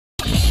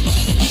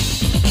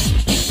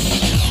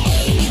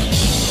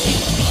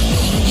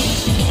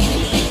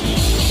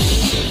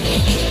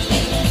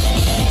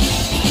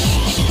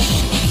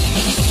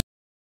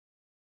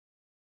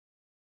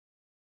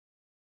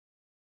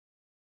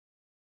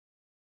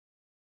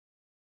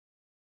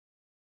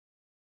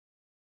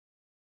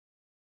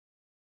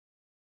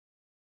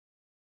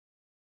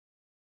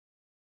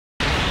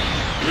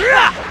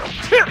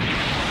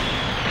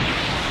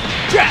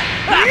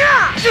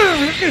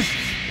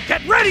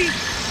Get ready!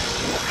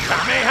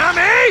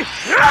 Kamehame!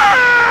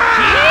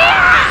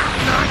 Ah!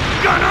 Not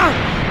gonna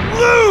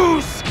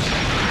lose!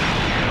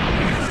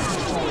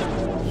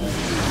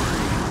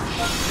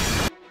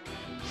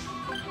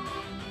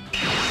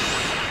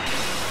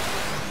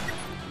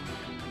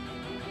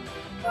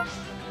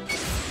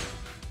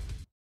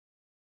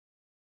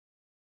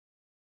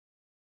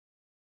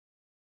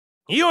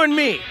 You and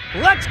me,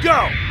 let's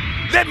go!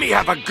 Let me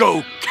have a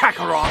go,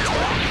 Kakarot!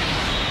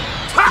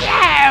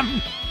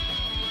 Damn!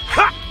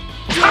 Ha!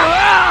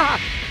 Ha!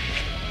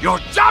 You're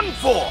done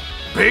for!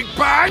 Big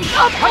Bang!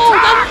 Oh,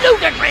 the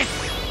ludicrous!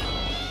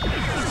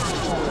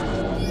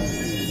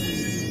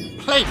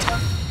 Plate!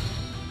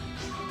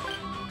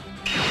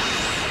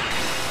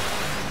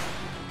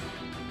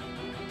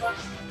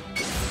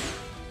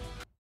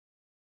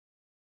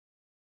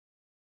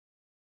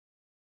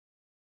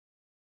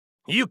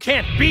 You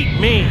can't beat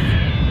me!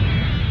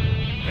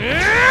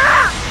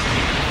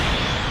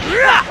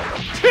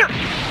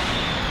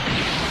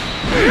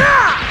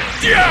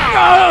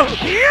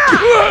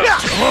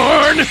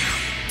 Torn!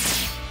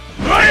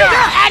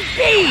 And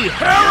B!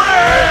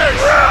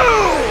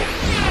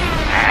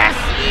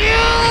 S.U.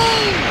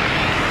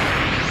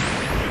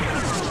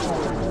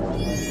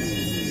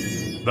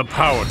 The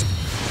power.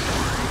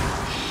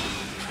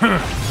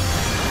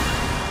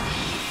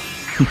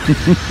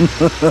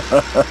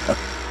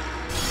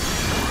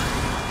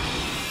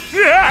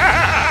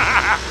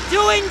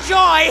 To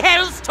enjoy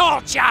hell's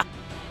torture!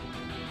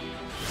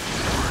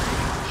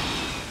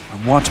 I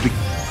want to be...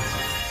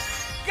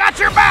 Got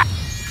your back!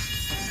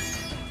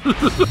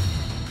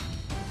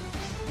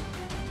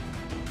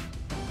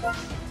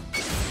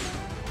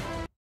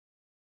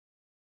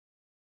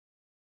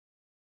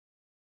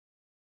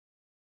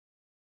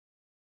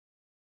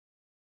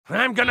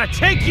 I'm gonna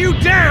take you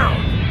down!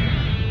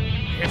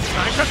 It's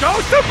time to go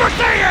Super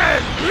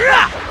Saiyan!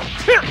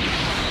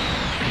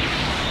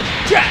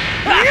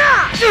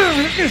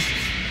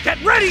 Get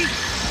ready!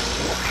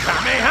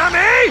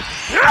 Kamehame!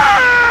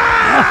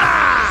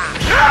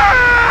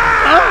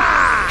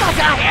 But I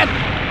am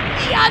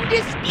the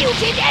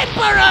undisputed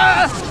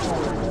Emperor!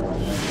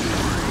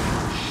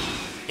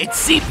 It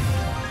seems...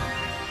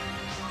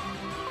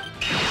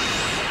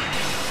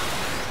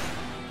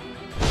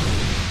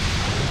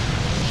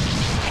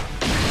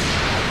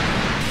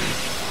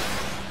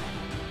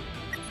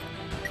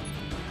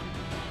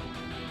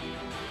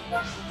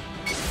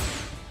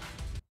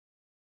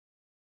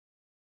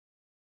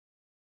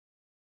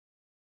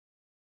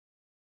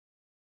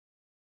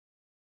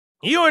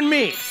 You and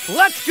me,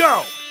 let's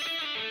go!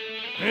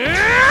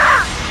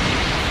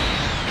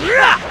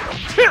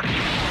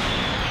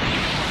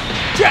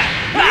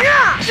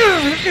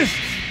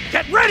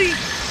 Get ready!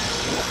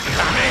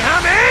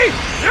 Kamehame!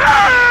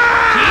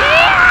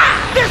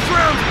 This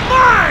round's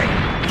mine!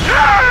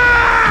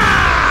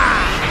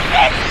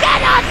 It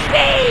cannot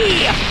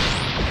be!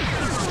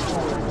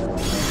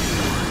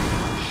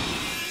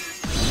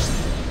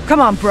 Come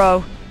on,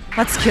 bro.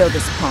 Let's kill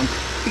this punk.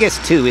 I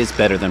guess 2 is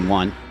better than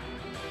 1.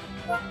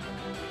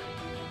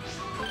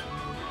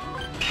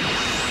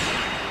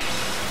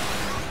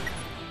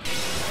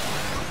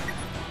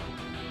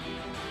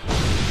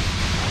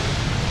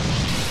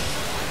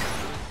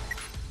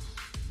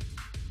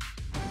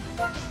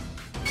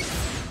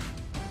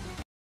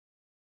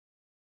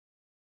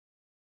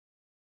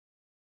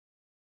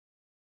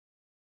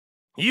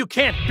 You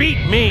can't beat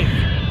me!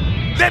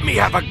 Let me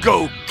have a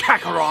go,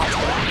 Kakarot!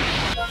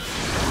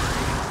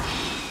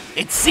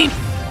 It seems...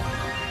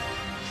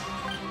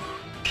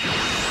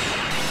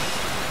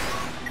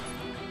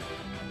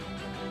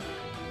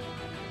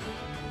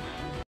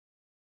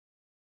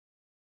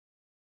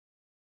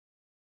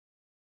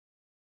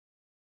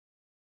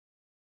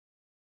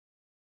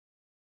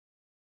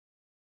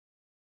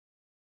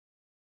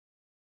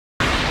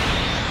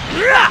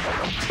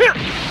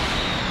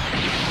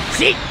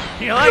 See?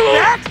 You like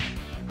that?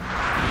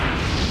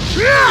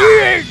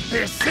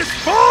 This is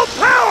full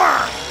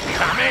power!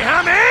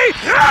 Kamehame!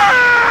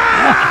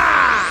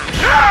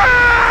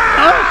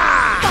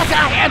 But I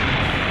am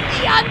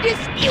the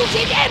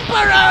undisputed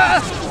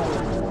Emperor!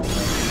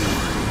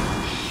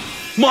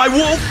 My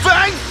Wolf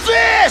Fang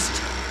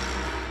Fist!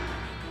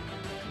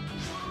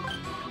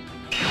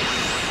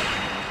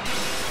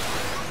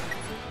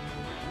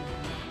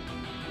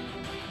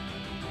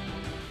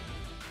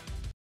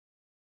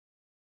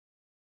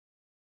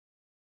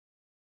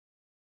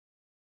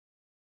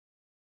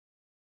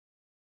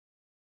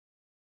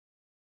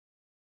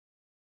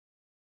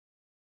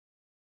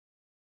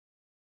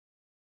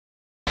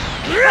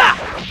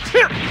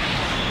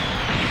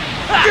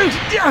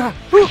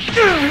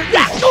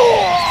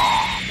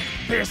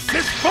 This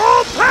is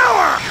full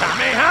power!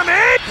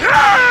 Kamehame!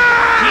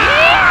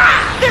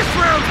 This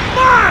round's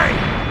mine!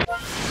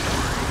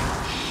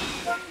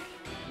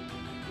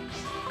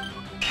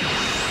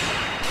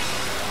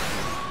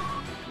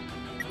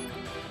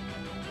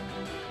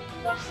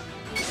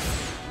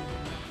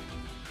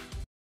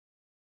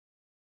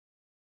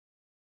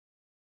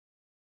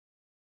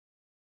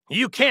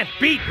 You can't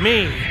beat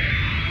me!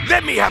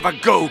 Let me have a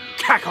go,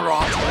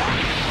 Kakarot!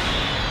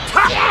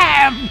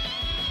 Damn!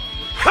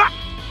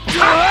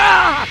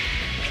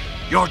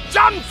 You're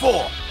done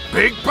for!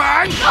 Big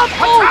Bang!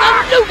 Of all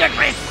the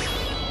ludicrous!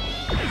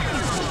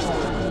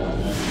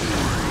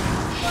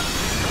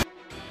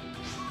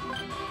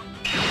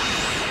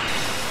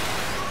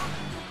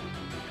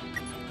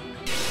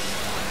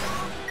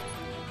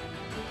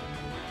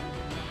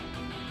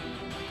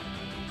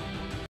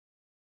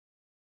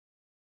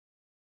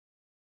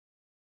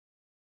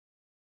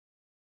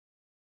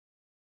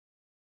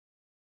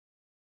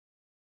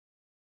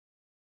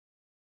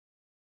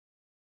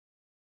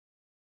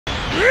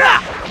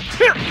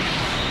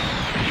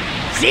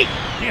 See?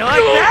 You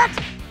like that?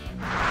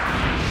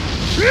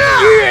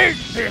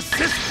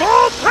 This is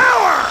full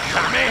power!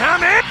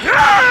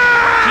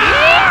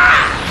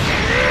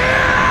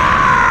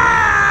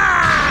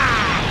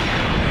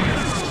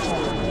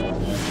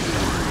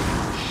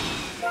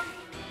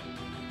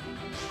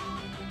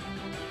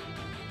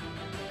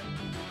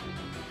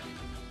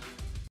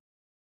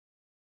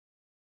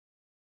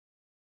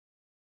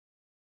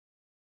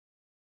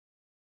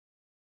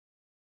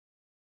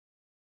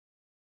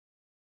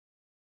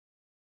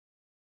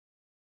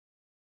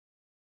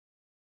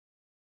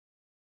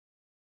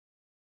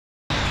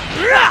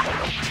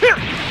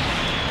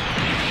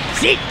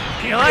 See?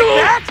 You like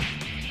that?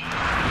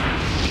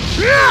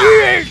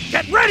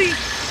 Get ready!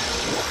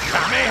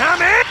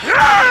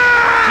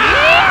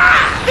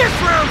 This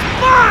round's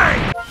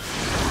mine!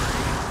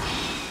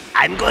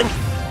 I'm going...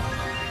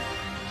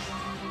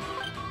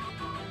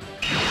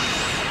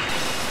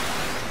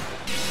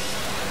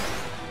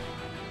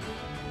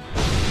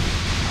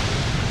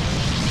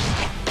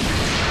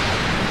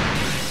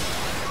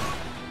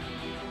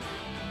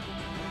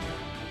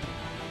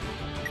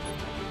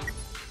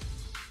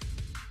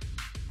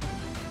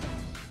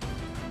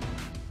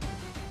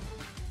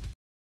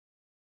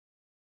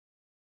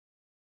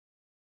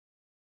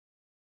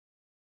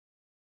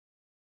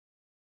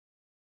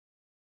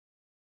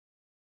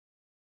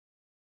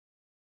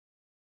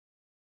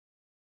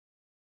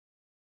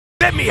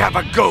 Let me have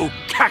a go,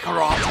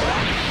 Kakarot!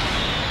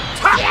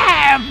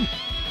 Damn!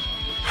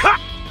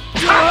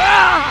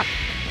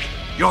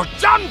 You're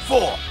done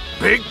for!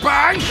 Big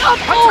Bang!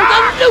 Of all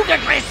the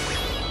ludicrous!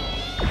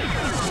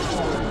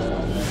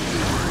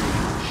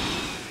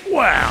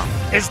 Well,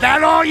 is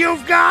that all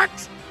you've got?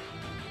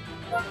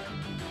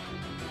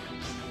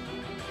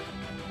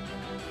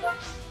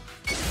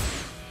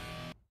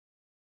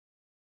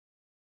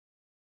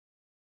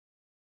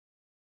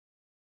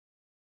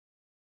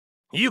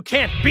 You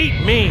can't beat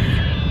me!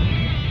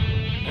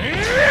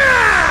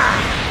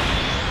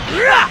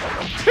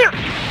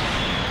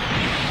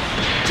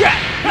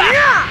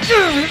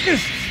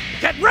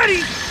 Get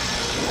ready!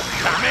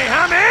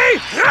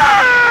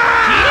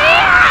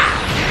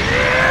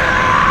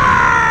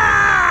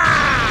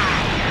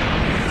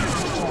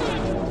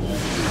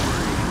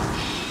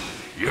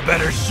 You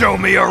better show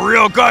me a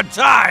real good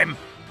time!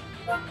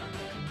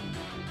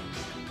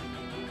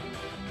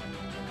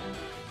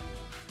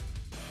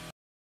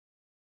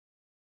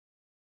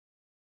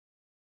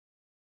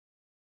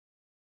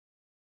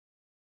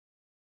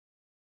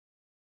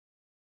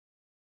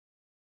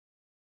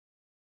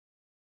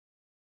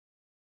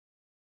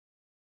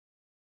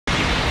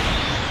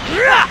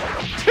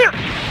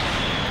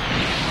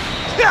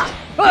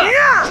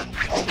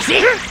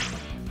 See?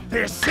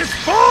 This is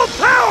full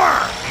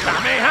power!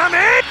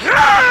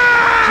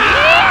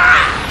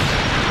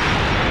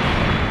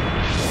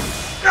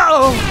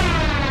 Oh!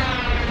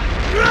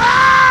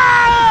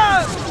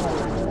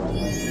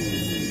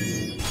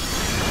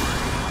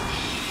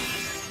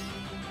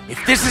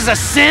 If this is a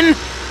sin,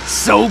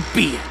 so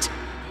be it.